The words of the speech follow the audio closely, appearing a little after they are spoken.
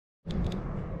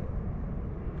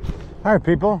All right,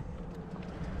 people,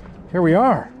 here we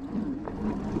are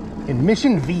in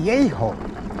Mission Viejo,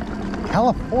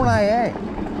 California.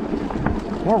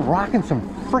 We're rocking some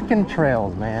freaking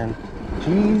trails, man.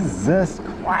 Jesus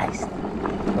Christ,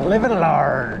 living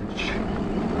large.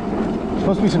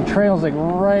 Supposed to be some trails like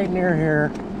right near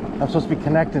here. I'm supposed to be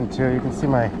connecting to. You can see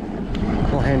my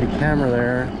little handy camera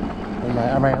there, and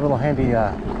my little handy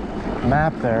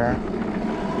map there.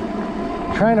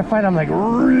 Trying to find, I'm like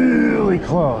really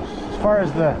close. As far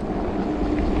as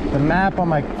the map on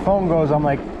my phone goes, I'm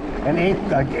like an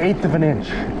eighth of an inch.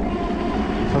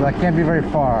 So that can't be very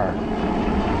far.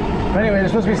 But anyway, there's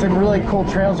supposed to be some really cool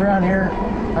trails around here.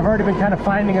 I've already been kind of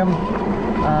finding them.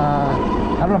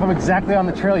 I don't know if I'm exactly on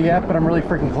the trail yet, but I'm really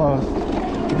freaking close.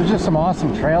 But there's just some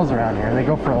awesome trails around here. They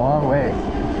go for a long way.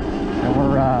 And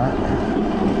we're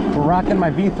rocking my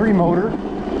V3 motor.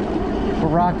 We're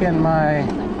rocking my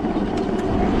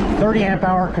 30 amp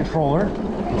hour controller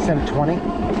instead of 20.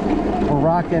 We're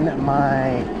rocking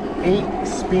my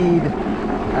 8-speed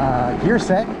gear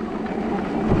set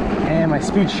and my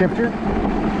speed shifter,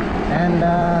 and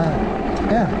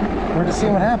yeah, we're just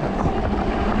seeing what happens.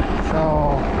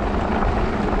 So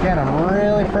again, I'm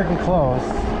really freaking close.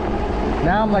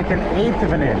 Now I'm like an eighth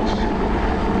of an inch,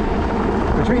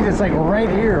 which means it's like right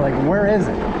here. Like, where is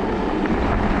it?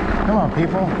 Come on,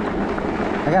 people,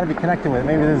 I gotta be connected with it.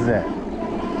 Maybe this is it.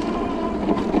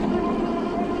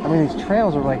 I mean, these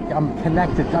trails are like, I'm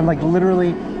connected. I'm like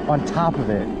literally on top of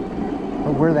it.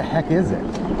 But where the heck is it?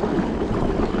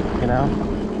 You know?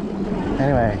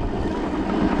 Anyway,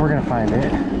 we're gonna find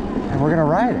it and we're gonna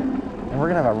ride it. And we're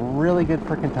gonna have a really good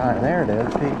freaking time. There it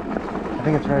is. See? I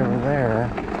think it's right over there.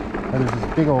 And there's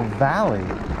this big old valley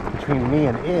between me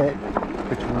and it,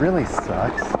 which really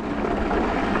sucks.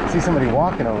 I see somebody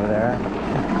walking over there.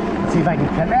 Let's see if I can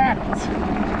connect.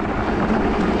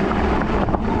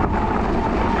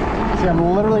 See,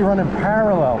 I'm literally running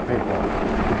parallel, people.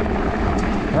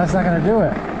 That's not gonna do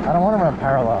it. I don't want to run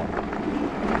parallel.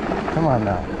 Come on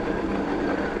now.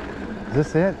 Is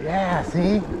this it? Yeah,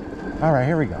 see? All right,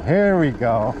 here we go. Here we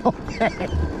go. Okay.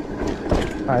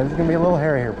 All right, this is gonna be a little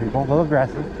hairy here, people. A little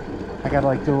aggressive. I gotta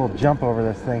like do a little jump over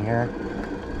this thing here.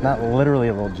 Not literally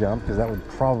a little jump, because that would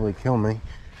probably kill me.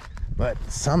 But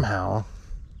somehow,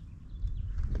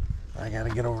 I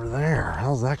gotta get over there.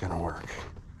 How's that gonna work?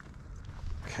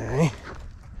 Okay.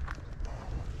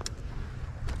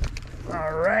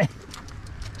 All right.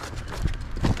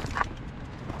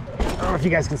 I don't know if you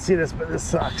guys can see this, but this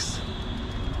sucks.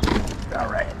 All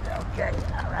right. Okay.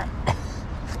 All right.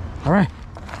 All right.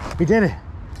 We did it.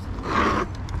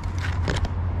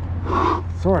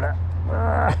 Sorta.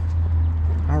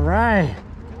 All right.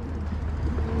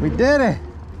 We did it.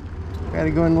 We had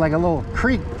to go in like a little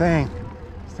creek thing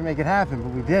just to make it happen,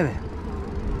 but we did it.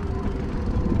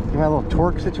 See my little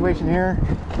torque situation here?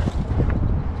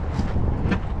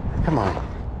 Come on.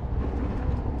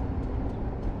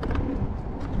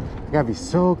 I gotta be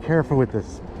so careful with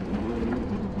this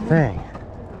thing.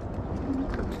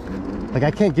 Like,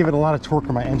 I can't give it a lot of torque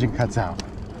or my engine cuts out.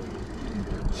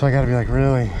 So I gotta be like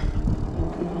really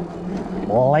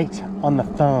light on the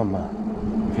thumb,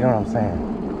 if you know what I'm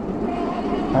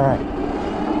saying. All right.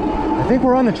 I think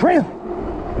we're on the trail.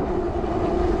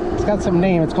 It's got some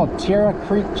name. It's called Tierra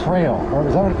Creek Trail. Or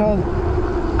is that what it's called?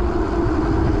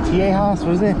 Tiejas?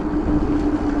 What is it?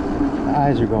 The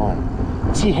eyes are going.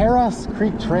 Tierras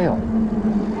Creek Trail. I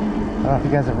don't know if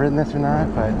you guys have ridden this or not,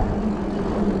 but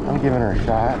I'm giving her a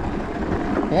shot.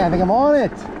 Yeah, I think I'm on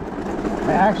it.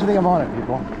 I actually think I'm on it,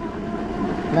 people.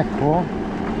 Isn't that cool?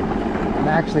 I'm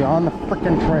actually on the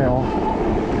freaking trail.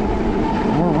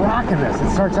 We're rocking this.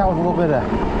 It starts out with a little bit of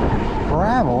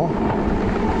gravel.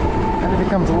 Then it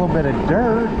becomes a little bit of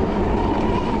dirt.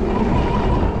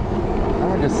 I'm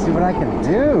gonna just see what I can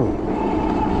do.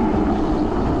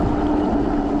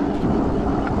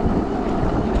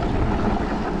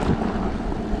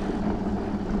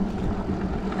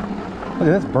 Look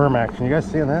at this berm action. You guys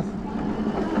seeing this?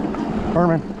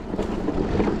 Berming.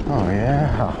 Oh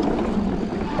yeah.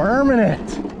 Berming it.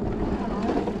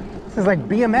 This is like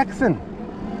BMXing.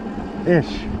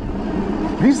 Ish.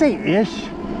 If you say ish,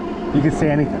 you can say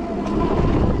anything.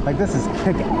 Like, this is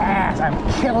kick ass. I'm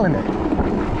killing it.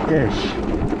 Ish.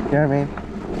 You know what I mean?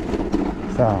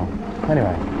 So,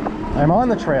 anyway, I'm on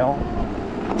the trail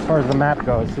as far as the map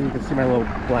goes, so you can see my little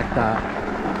black dot.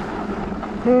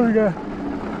 Oh, we got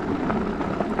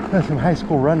some high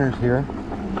school runners here. I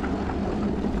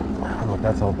don't know what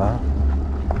that's all about.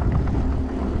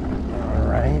 All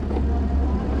right.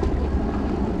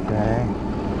 Okay.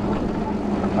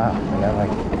 Wow, we got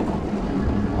like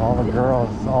all the girls,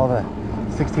 all the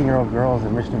 16-year-old girls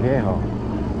in Mission Viejo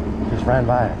just ran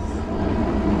by us.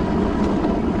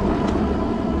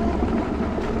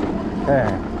 Okay.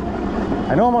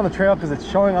 I know I'm on the trail because it's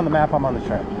showing on the map I'm on the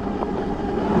trail.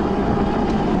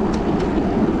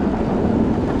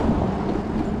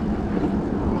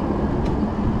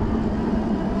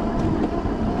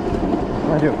 I'm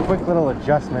gonna do a quick little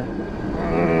adjustment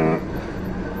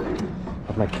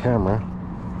of my camera.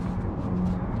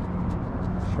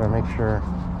 Try to make sure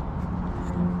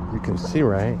you can see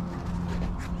right.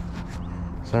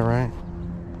 Is that right?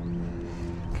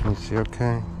 Can you see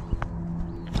okay?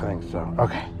 I think so.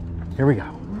 Okay, here we go.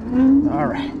 All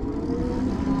right.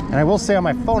 And I will say on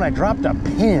my phone, I dropped a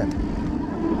pin,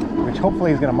 which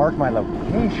hopefully is gonna mark my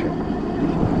location.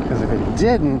 Because if it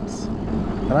didn't,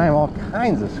 then I am all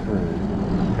kinds of screwed.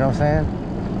 You know what I'm saying?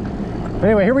 But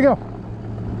anyway, here we go.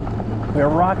 We are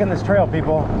rocking this trail,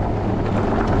 people.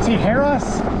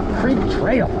 Tijeras Creek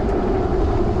Trail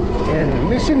in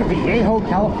Mission Viejo,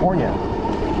 California.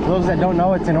 For those that don't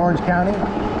know, it's in Orange County,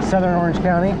 southern Orange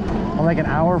County. I'm like an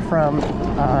hour from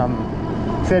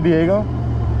San Diego.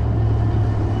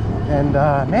 And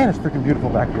man, it's freaking beautiful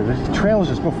back here. These trails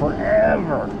just go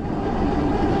forever. I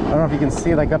don't know if you can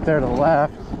see, like up there to the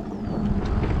left,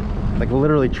 like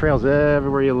literally trails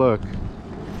everywhere you look.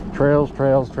 Trails,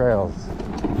 trails, trails.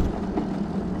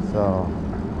 So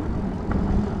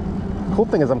cool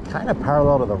thing is I'm kind of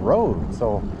parallel to the road,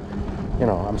 so you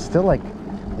know I'm still like,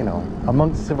 you know,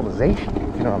 amongst civilization,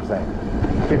 if you know what I'm saying.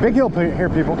 Okay, big hill here,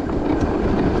 people.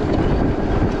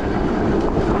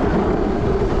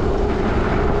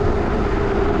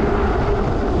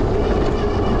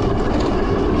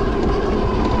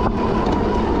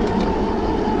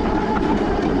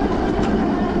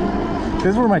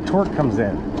 This is where my torque comes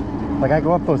in. Like I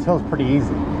go up those hills pretty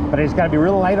easy, but I just gotta be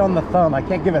real light on the thumb. I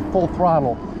can't give it full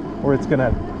throttle or it's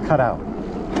gonna cut out.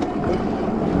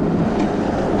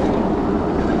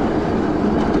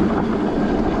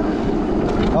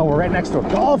 Oh, we're right next to a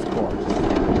golf course.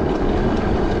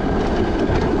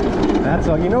 That's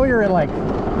all. You know you're in like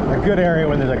a good area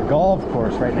when there's a golf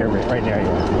course right near you,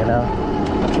 you know?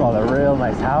 That's where all the real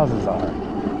nice houses are.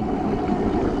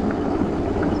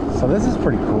 So this is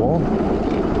pretty cool.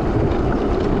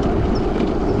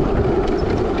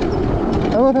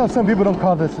 I love how some people don't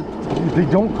call this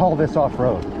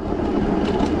off-road.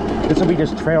 This will be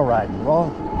just trail riding.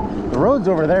 Well, the road's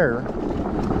over there,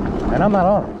 and I'm not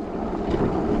on it.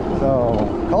 So,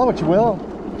 call it what you will.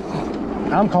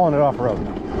 I'm calling it off-road.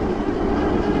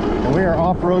 And we are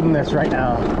off-roading this right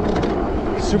now.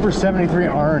 SUPER73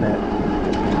 R in it.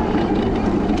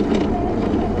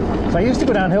 So I used to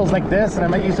go down hills like this,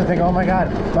 and I used to think, oh my God,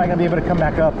 am I gonna be able to come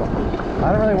back up them?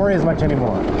 I don't really worry as much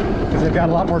anymore, because they've got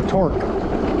a lot more torque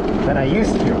than I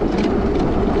used to.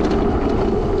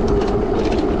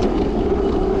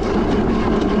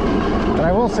 But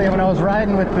I will say, when I was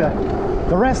riding with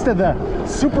the rest of the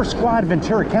Super Squad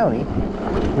Ventura County,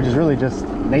 which is really just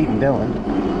Nate and Dylan,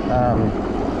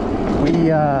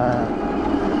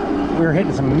 we were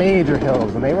hitting some major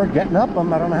hills, and they were getting up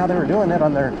them. I don't know how they were doing it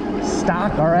on their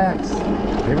stock RX.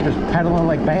 They were just pedaling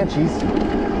like banshees.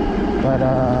 But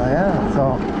yeah,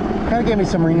 so kind of gave me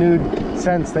some renewed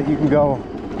sense that you can go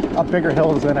up bigger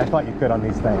hills than I thought you could on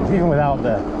these things, even without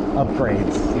the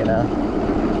upgrades, you know.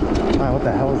 Wow, what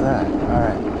the hell is that? All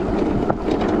right.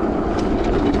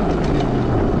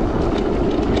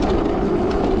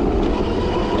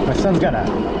 My son's got a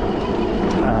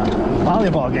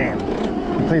volleyball game.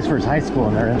 He plays for his high school,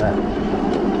 and they're in the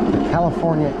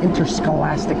California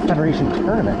Interscholastic Federation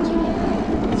tournament.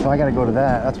 So I got to go to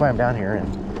that. That's why I'm down here in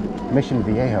Mission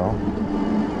Viejo,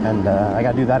 and I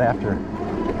got to do that after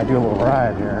I do a little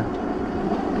ride here.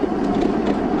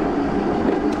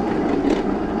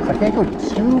 So I can't go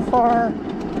too far.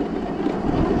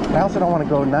 I also don't want to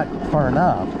go not far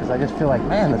enough, because I just feel like,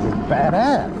 man, this is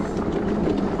badass.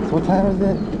 So what time is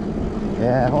it?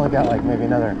 Yeah, I've only got like maybe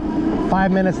another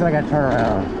 5 minutes that I got to turn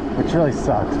around, which really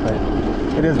sucks, but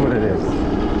it is what it is.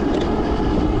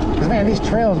 Because man, these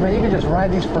trails, man, you can just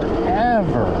ride these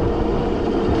forever.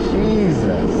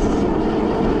 Jesus.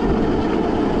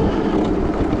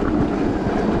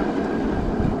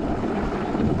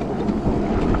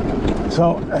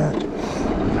 So,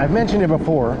 I've mentioned it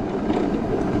before,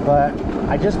 but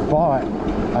I just bought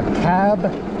a cab,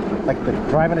 like the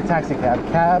driving a taxi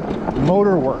cab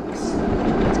Motorworks.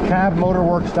 It's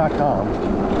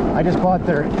cabmotorworks.com. I just bought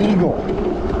their Eagle,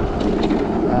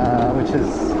 which is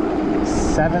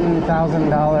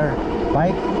 $7,000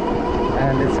 bike,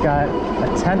 and it's got a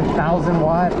 10,000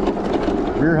 watt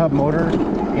rear hub motor,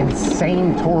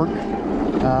 insane torque,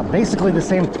 basically the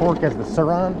same torque as the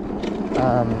Suron,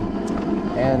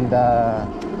 and a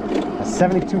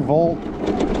 72 volt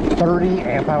 30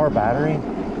 amp hour battery.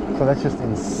 So that's just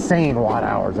insane watt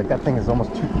hours. Like that thing is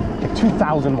almost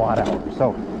 2,000 watt hours.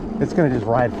 So it's gonna just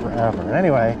ride forever. And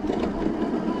anyway,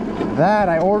 that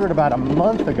I ordered about a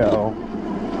month ago,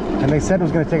 and they said it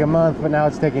was gonna take a month, but now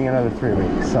it's taking another 3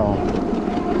 weeks. So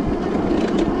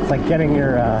it's like getting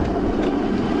your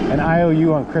an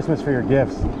IOU on Christmas for your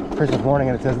gifts, Christmas morning,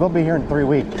 and it says they'll be here in 3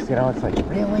 weeks. You know, it's like,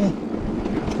 really?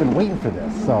 I've been waiting for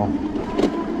this. So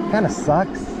kind of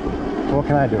sucks. But what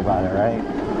can I do about it, right?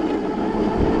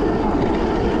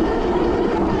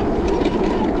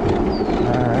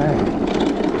 All right.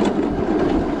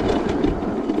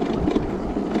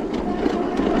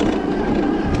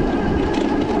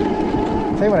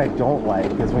 I'll tell you what I don't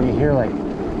like is when you hear like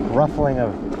ruffling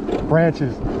of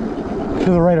branches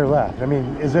to the right or left. I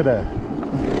mean, is it a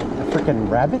freaking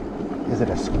rabbit? Is it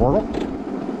a squirrel?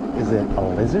 Is it a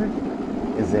lizard?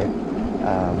 Is it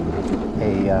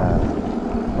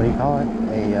what do you call it?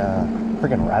 A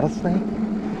freaking rattlesnake?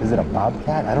 Is it a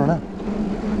bobcat? I don't know.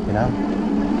 You know?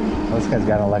 Well, this guy's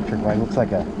got an electric bike. Looks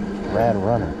like a rad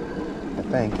runner, I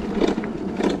think.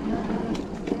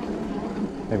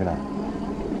 Maybe not.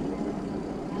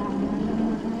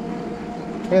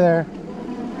 Hey there.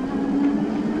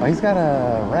 Oh, he's got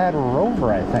a rad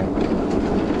rover, I think.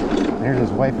 And here's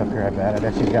his wife up here, I bet. I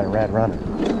bet she's got a rad runner.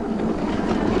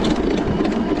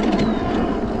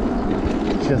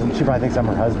 She probably thinks I'm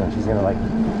her husband. She's gonna like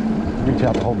reach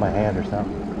out to hold my hand or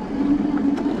something.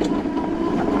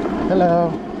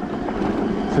 Hello.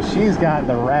 So she's got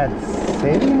the Rad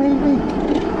City, maybe?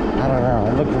 I don't know.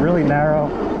 It looked really narrow,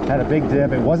 had a big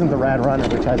dip. It wasn't the Rad Runner,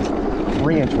 which has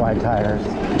 3-inch wide tires.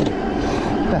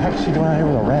 What the heck is she doing out here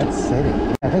with a Rad City?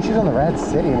 I think she's on the Rad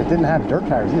City, and it didn't have dirt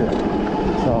tires either.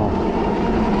 So,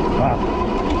 wow.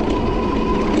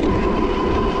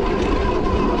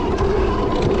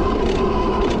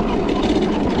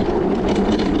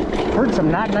 Heard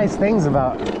some not nice things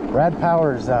about Rad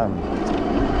Power's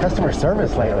customer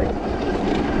service lately.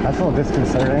 That's a little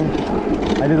disconcerting.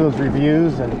 I did those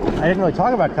reviews and I didn't really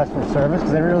talk about customer service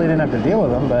because I really didn't have to deal with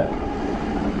them, but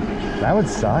that would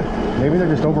suck. Maybe they're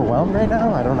just overwhelmed right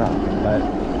now, I don't know. But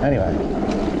anyway.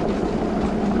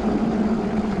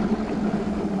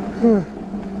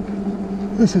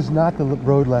 This is not the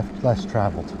road less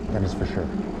traveled, that is for sure.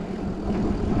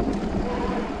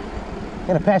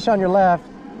 Gonna pass you on your left.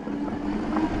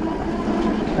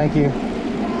 Thank you.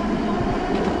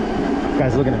 This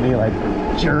guy's looking at me like,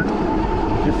 jerk,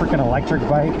 your freaking electric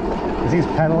bike, because he's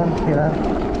pedaling, you know.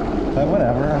 But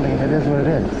whatever, I mean, it is what it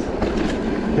is.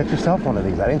 Get yourself one of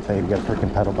these. I didn't tell you to get a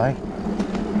freaking pedal bike.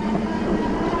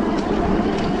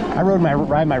 I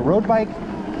ride my road bike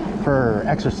for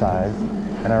exercise,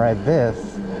 and I ride this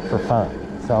for fun.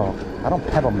 So I don't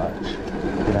pedal much,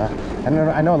 you know.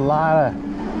 I know a lot of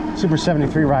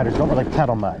SUPER73 riders don't really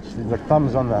pedal much. Their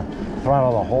thumbs on the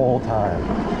throttle the whole time.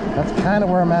 That's kind of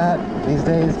where I'm at these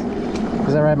days,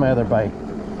 because I ride my other bike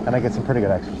and I get some pretty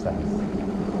good exercise.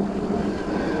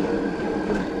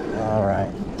 All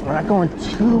right, we're not going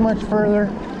too much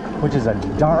further, which is a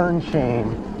darn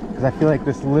shame, because I feel like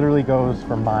this literally goes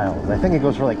for miles. I think it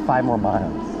goes for like 5 more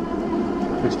miles,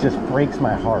 which just breaks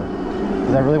my heart,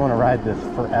 because I really want to ride this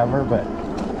forever, but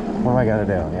what am I gonna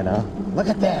do, you know? Look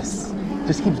at this.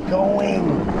 Just keeps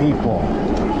going, people.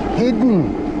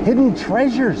 Hidden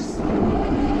treasures.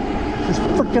 It's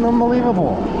freaking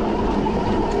unbelievable.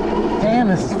 Damn,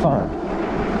 this is fun.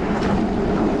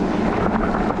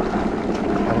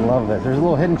 I love this. There's a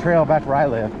little hidden trail back where I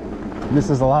live, and this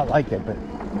is a lot like it, but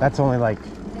that's only like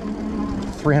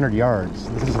 300 yards.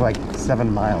 This is like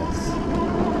 7 miles.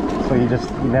 So you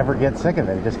never get sick of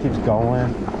it. It just keeps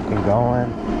going and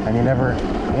going, and you never,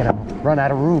 you know, run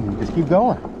out of room. You just keep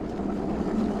going.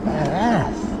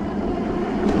 Badass.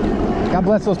 God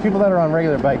bless those people that are on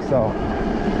regular bikes, though.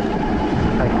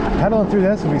 Like, pedaling through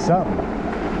this would be something,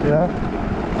 you know?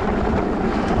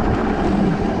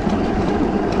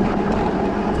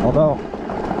 Although,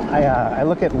 I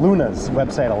look at Luna's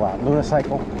website a lot, Luna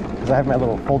Cycle, because I have my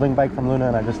little folding bike from Luna,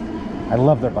 and I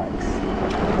love their bikes.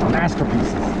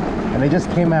 Masterpieces. And they just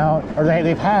came out, or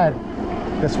they've had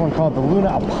this one called the Luna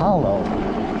Apollo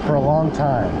for a long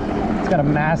time. It's got a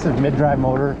massive mid-drive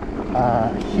motor,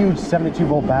 huge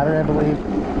 72-volt battery, I believe,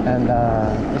 and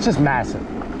it's just massive.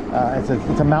 It's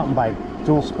a mountain bike,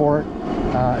 dual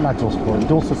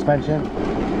suspension,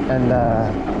 and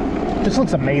just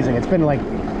looks amazing. It's been like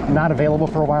not available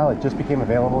for a while. It just became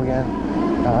available again.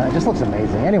 It just looks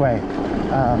amazing. Anyway,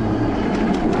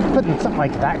 taking something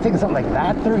like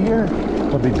that through here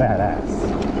would be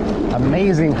badass.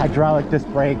 Amazing hydraulic disc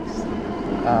brakes.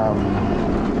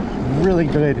 Really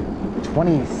good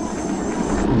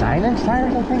 29-inch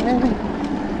tires, I think, maybe.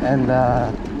 and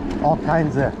all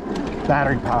kinds of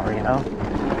battery power, you know?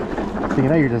 So you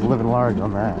know you're just living large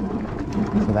on that.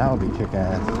 So that would be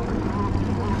kick-ass.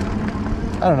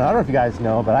 I don't know if you guys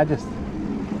know, but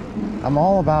I'm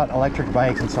all about electric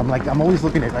bikes, and so I'm always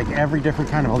looking at like every different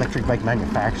kind of electric bike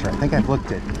manufacturer. I think I've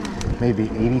looked at maybe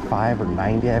 85 or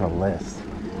 90. I have a list,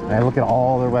 and I look at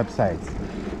all their websites,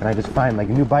 and I just find like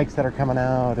new bikes that are coming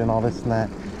out and all this and that,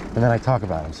 and then I talk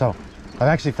about them. So I've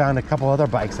actually found a couple other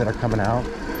bikes that are coming out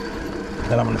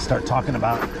that I'm going to start talking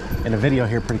about in a video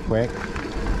here pretty quick.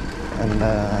 And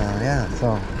yeah,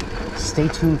 so stay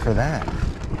tuned for that.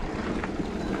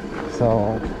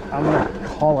 So I'm going to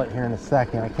call it here in a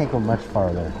second. I can't go much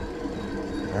farther,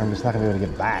 or I'm just not going to be able to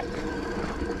get back,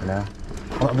 you know?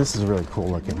 Well, this is really cool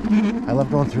looking. I love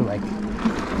going through like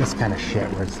this kind of shit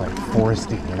where it's like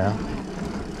foresty, you know?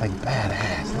 Like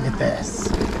badass. Look at this.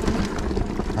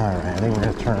 All right, I think we're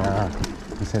going to turn around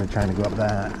instead of trying to go up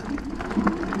that.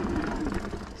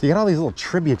 So you got all these little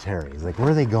tributaries. Like, where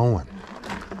are they going?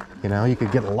 You know, you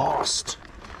could get lost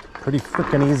pretty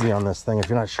freaking easy on this thing if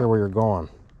you're not sure where you're going,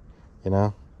 you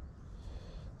know?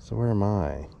 So where am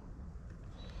I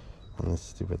on this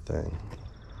stupid thing?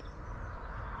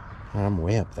 I'm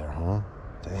way up there, huh?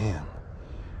 Damn.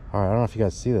 All right, I don't know if you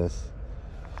guys see this,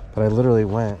 but I literally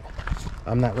went,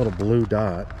 I'm that little blue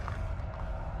dot.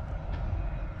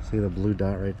 See the blue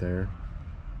dot right there?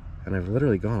 And I've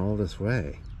literally gone all this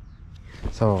way.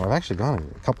 So I've actually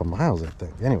gone a couple miles, I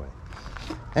think.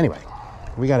 Anyway,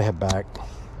 we gotta head back.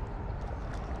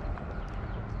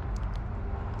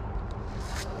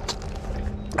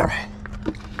 All right.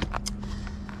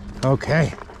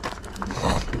 Okay.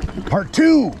 Part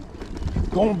 2.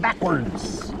 Going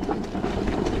backwards.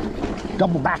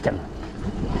 Double backing.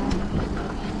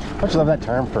 Don't you love that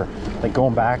term for like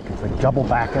going back? It's like double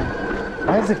backing.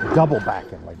 Why is it double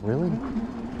backing? Like, really?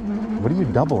 What are you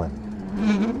doubling?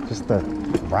 Just the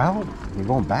route? You're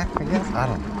going back, I guess? I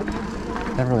don't know.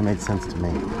 That really made sense to me.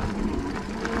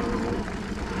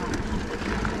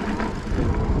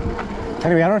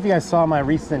 Anyway, I don't know if you guys saw my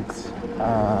recent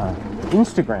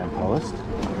Instagram post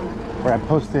where I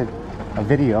posted a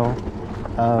video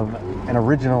of an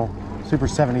original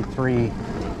SUPER73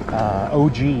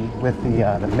 OG with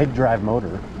the mid-drive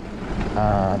motor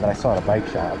that I saw at a bike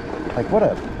shop. Like, what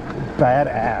a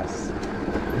badass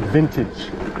vintage,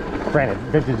 granted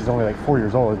vintage is only like 4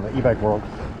 years old in the e-bike world,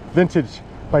 vintage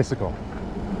bicycle.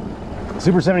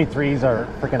 SUPER73s are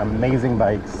freaking amazing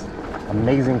bikes,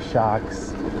 amazing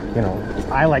shocks. You know,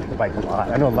 I like the bike a lot.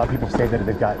 I know a lot of people say that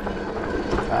they've got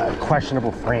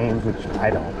questionable frames, which I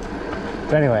don't.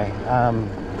 But anyway,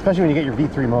 especially when you get your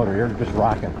V3 motor, you're just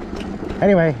rocking.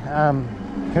 Anyway, I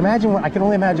can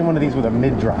only imagine one of these with a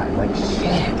mid-drive. Like,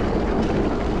 shit.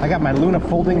 I got my Luna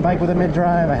folding bike with a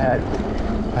mid-drive. I had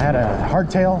a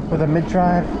hardtail with a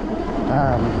mid-drive.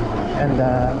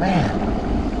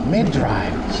 Man,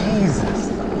 mid-drive, Jesus.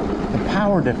 The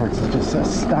power difference is just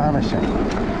astonishing.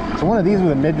 So one of these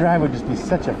with a mid-drive would just be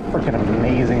such a freaking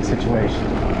amazing situation.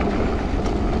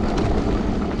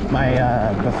 My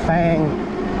Bafang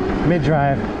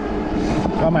mid-drive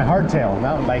got my hardtail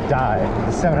mountain bike died,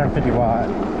 the 750 watt,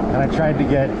 and I tried to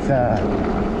get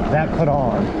that put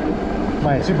on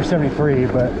my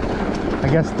SUPER73, but I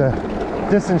guess the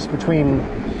distance between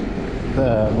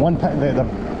the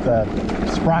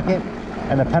sprocket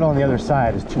and the pedal on the other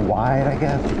side is too wide, I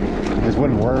guess. It just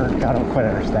wouldn't work. I don't quite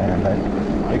understand, but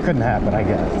it couldn't happen, I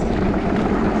guess.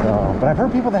 So, but I've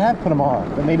heard people that have put them on,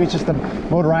 but maybe it's just the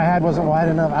motor I had wasn't wide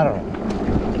enough. I don't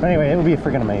know. But anyway, it would be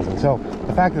freaking amazing. So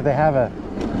the fact that they have a,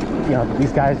 you know,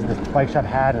 these guys at this bike shop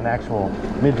had an actual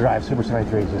mid-drive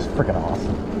SUPER73 is just freaking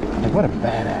awesome. Like, what a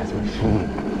badass machine,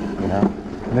 you know?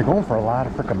 And they're going for a lot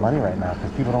of freaking money right now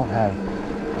because people don't have,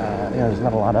 you know, there's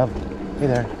not a lot of them. Hey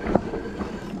there.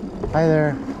 Hi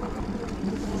there.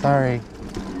 Sorry.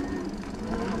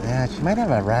 Yeah, she might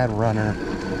have a Rad Runner,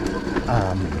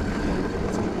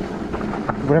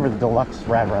 whatever the deluxe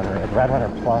Rad Runner is, Rad Runner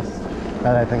Plus,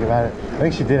 now that I think about it. I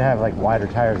think she did have like wider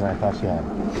tires than I thought she had.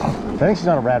 So I think she's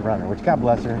on a Rad Runner, which, God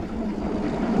bless her.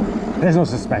 There's no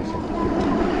suspension.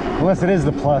 Unless it is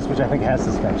the Plus, which I think has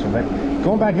suspension, but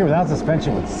going back here without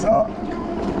suspension would suck.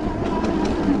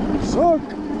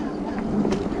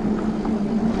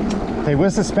 Okay,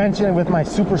 with suspension and with my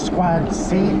Super Squad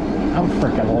seat, I'm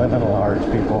freaking living large,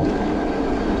 people.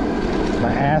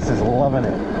 My ass is loving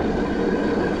it.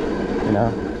 You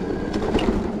know?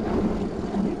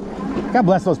 God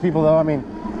bless those people, though. I mean,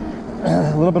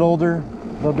 a little bit older,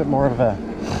 a little bit more of a,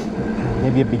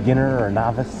 maybe a beginner or a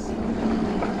novice.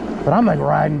 But I'm like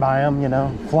riding by them, you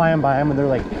know, flying by them, and they're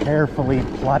like carefully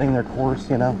plotting their course,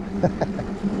 you know?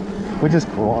 Which is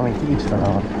cool. I mean, to each their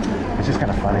own. It's just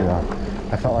kind of funny though.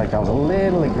 I felt like I was a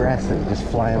little aggressive just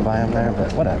flying by them there,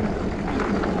 but whatever.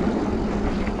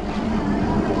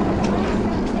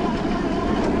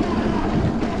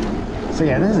 So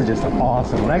yeah, this is just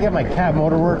awesome. When I get my cab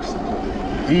motorworks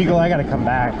Eagle, I gotta come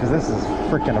back because this is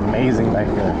freaking amazing back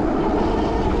here.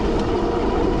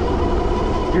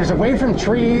 You're just away from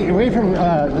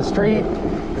the street.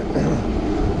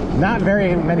 Not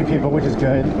very many people, which is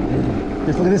good.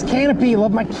 Just look at this canopy.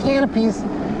 Love my canopies.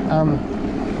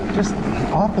 Just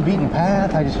off the beaten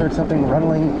path. I just heard something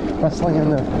rustling in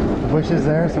the bushes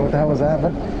there. So what the hell was that?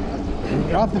 But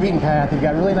you're off the beaten path. You've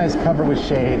got really nice cover with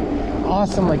shade.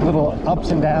 Awesome, like little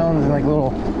ups and downs and like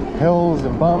little hills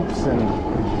and bumps and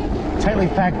tightly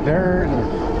packed dirt.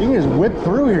 And you can just whip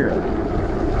through here.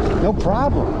 No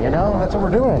problem, you know? That's what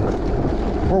we're doing.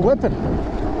 We're whipping.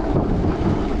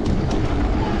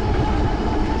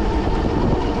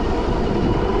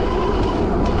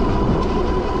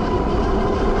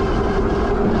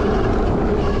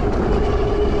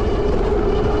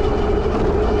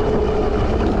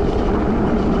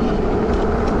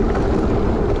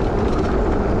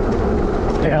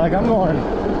 Yeah, like I'm going,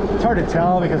 it's hard to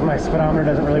tell because my speedometer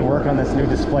doesn't really work on this new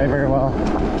display very well.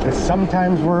 It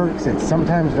sometimes works, it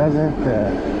sometimes doesn't.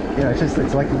 You know,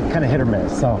 it's like kind of hit or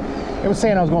miss. So it was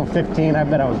saying I was going 15, I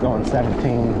bet I was going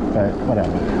 17, but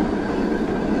whatever.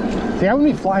 See, I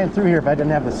wouldn't be flying through here if I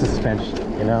didn't have the suspension,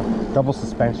 you know, double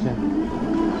suspension.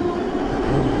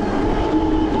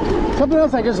 Something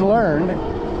else I just learned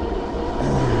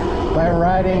by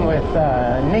riding with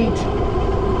Nate,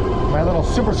 my little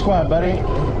super squad buddy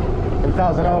in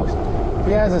Thousand Oaks.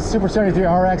 He has a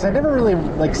SUPER73 RX. I'd never really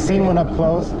like seen one up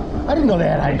close. I didn't know they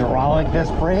had hydraulic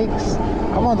disc brakes.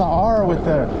 I'm on the R with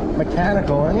the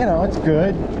mechanical, and you know, it's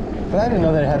good, but I didn't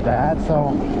know they had that. So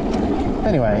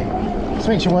anyway, this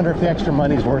makes you wonder if the extra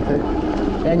money's worth it.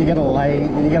 And you get a light,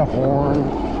 and you get a horn,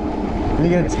 and you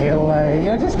get a tail light.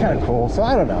 You know, just kind of cool. So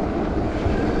I don't know,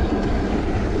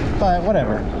 but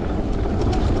whatever.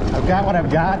 I've got what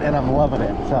I've got, and I'm loving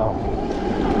it. So.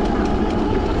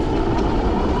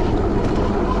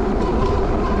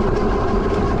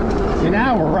 See,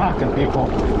 now we're rocking, people.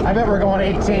 I bet we're going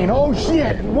 18. Oh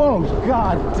shit! Whoa!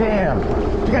 God damn!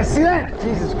 You guys see that?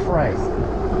 Jesus Christ!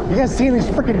 You guys seeing these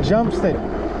freaking jumps that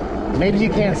maybe you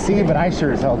can't see, but I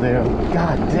sure as hell do?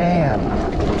 God damn!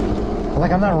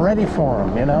 Like I'm not ready for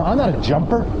them, you know? I'm not a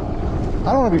jumper.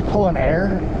 I don't want to be pulling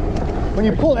air. When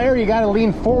you pull air, you got to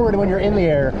lean forward when you're in the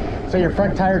air, so your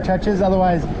front tire touches.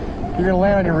 Otherwise, you're gonna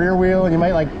land on your rear wheel, and you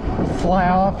might like fly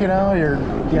off. You know,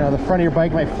 the front of your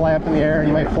bike might fly up in the air, and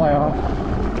you might fly off.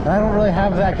 And I don't really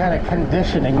have that kind of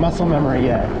conditioning, muscle memory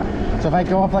yet. So if I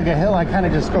go up like a hill, I kind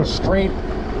of just go straight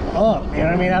up. You know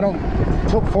what I mean? I don't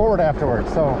tilt forward afterwards.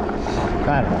 So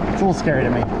I don't know. It's a little scary to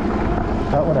me,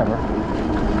 but whatever.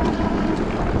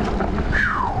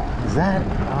 Is that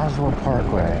Oswald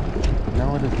Parkway?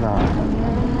 No, it is not.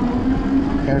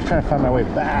 Okay, I was trying to find my way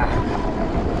back.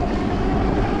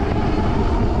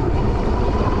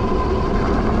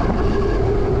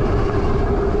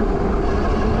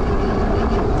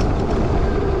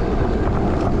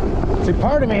 See,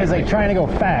 part of me is like trying to go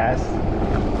fast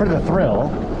for the thrill.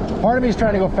 Part of me is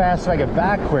trying to go fast so I get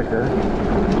back quicker.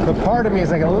 But part of me is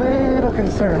like a little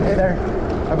concerned, hey there,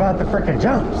 about the frickin'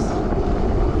 jumps.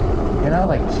 You know,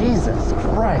 like Jesus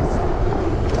Christ.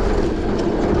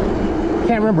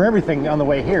 Can't remember everything on the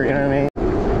way here, you know what I mean?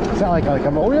 It's not like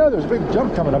I'm, oh yeah, there's a big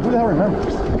jump coming up. Who the hell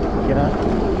remembers? You know?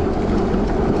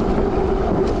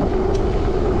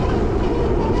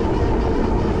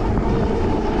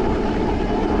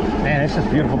 Man, it's just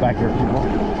beautiful back here, people.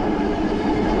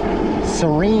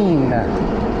 Serene.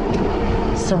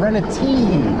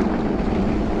 Serenity.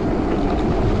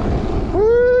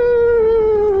 Woo!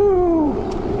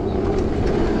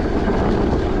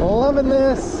 Loving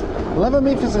this. Loving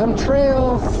me for some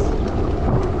trails.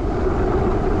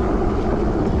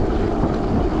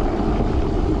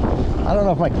 I don't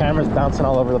know if my camera's bouncing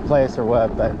all over the place or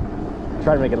what, but I'll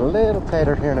try to make it a little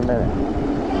tighter here in a minute.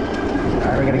 All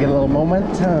right, we're gonna get a little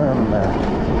momentum.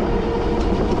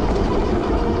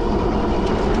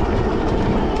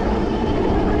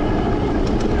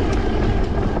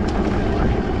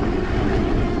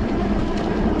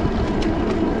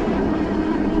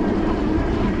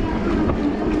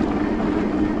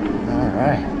 All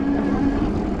right.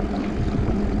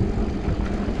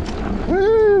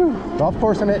 Woo! Golf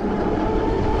course in it.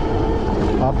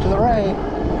 Off to the right.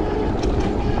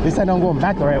 At least I know I'm going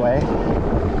back the right way.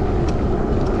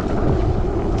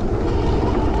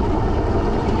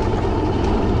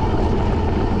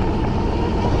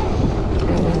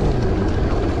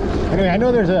 Anyway, I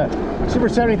know there's a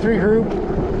SUPER73 group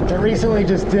that recently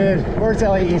just did, or it's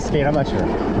LA Eastgate, I'm not sure,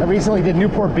 that recently did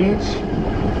Newport Beach.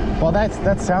 Well,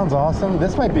 that sounds awesome.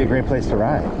 This might be a great place to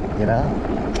ride, you know?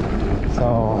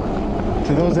 So,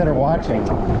 to those that are watching,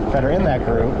 that are in that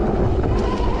group,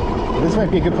 this might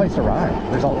be a good place to ride.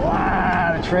 There's a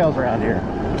lot of trails around here.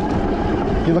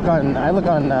 If you look on, I'll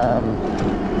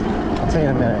tell you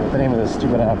in a minute what the name of this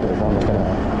stupid app is I'm looking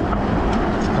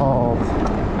at. It's called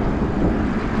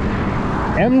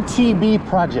MTB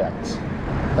Project,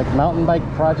 like mountain bike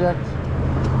project.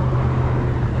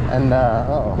 And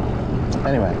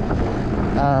anyway,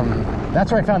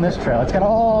 that's where I found this trail. It's got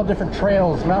all different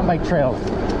trails, mountain bike trails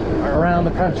around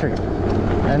the country,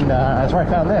 and that's where I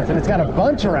found this. And it's got a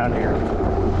bunch around here,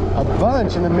 a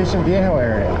bunch in the Mission Viejo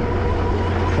area.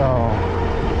 So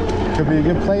could be a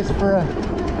good place for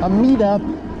a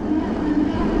meetup.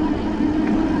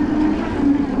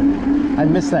 I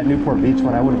missed that Newport Beach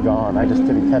when I would have gone. I just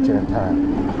didn't catch it in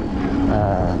time.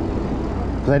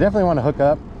 Because I definitely want to hook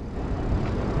up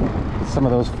with some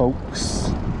of those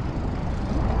folks.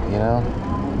 You know?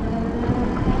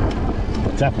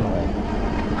 Definitely.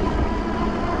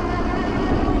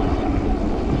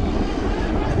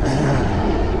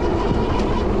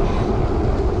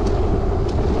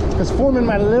 Because forming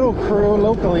my little crew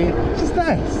locally, it's just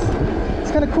nice. It's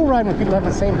kind of cool riding with people that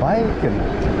have the same bike, and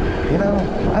you know,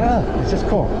 I don't know, it's just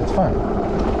cool, it's fun.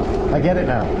 I get it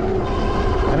now.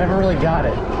 I never really got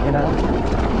it, you know.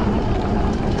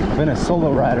 I've been a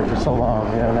solo rider for so long,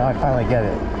 you know, now I finally get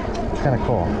it. It's kind of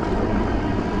cool.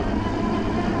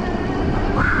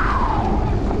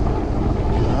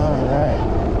 Alright.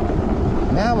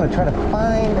 Now I'm going to try to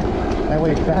find my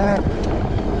way back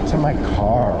to my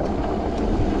car.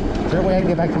 Is there a way I can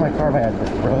get back to my car via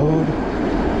the road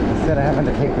instead of having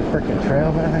to take the frickin'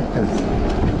 trail back?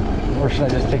 Or should I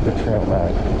just take the trail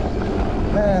back?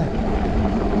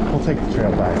 We'll take the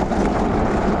trail back.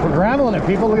 We're graveling it,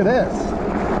 people. Look at this.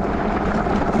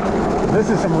 This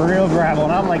is some real gravel,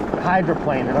 and I'm like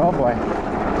hydroplaning. Oh boy.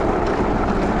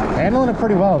 Handling it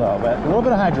pretty well though, but a little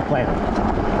bit of hydroplaning.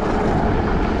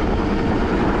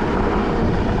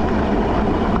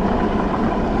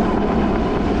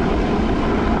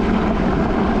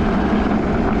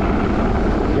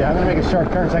 Yeah, I'm gonna make a sharp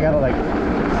turn, so I gotta like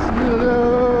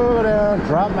slow down,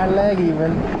 drop my leg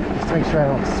even, just to make sure I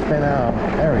don't spin out.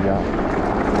 There we go.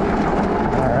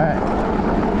 All right.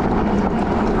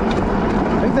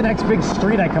 I think the next big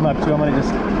street I come up to, I'm gonna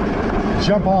just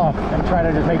jump off and try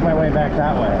to just make my way back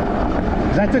that way.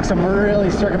 Because I took some really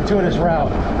circumtuitous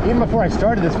route. Even before I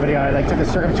started this video, I like took a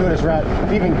circumtuitous route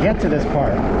to even get to this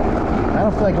part. I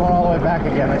don't feel like going all the way back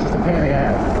again. That's just a pain in the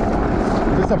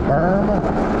ass. Is this a berm?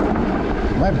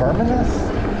 Am I berming this?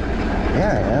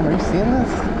 Yeah, I am. Are you seeing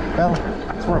this? Well,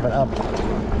 it's more of an up,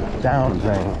 down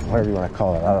thing, whatever you want to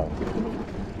call it. I don't know.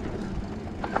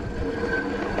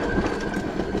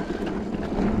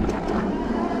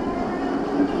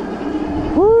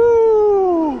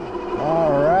 Woo!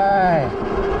 All right.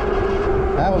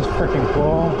 That was freaking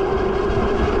cool.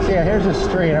 So yeah, here's a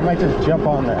street. I might just jump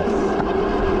on this.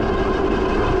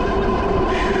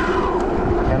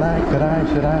 Can I? Could I?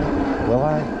 Should I? Will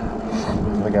I?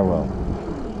 I think I will.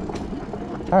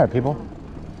 All right, people.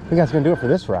 I think that's gonna do it for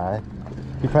this ride.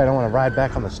 You probably don't want to ride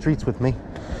back on the streets with me.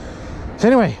 So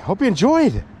anyway, hope you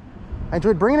enjoyed. I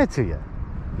enjoyed bringing it to you.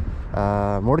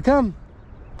 More to come.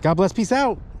 God bless. Peace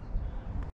out.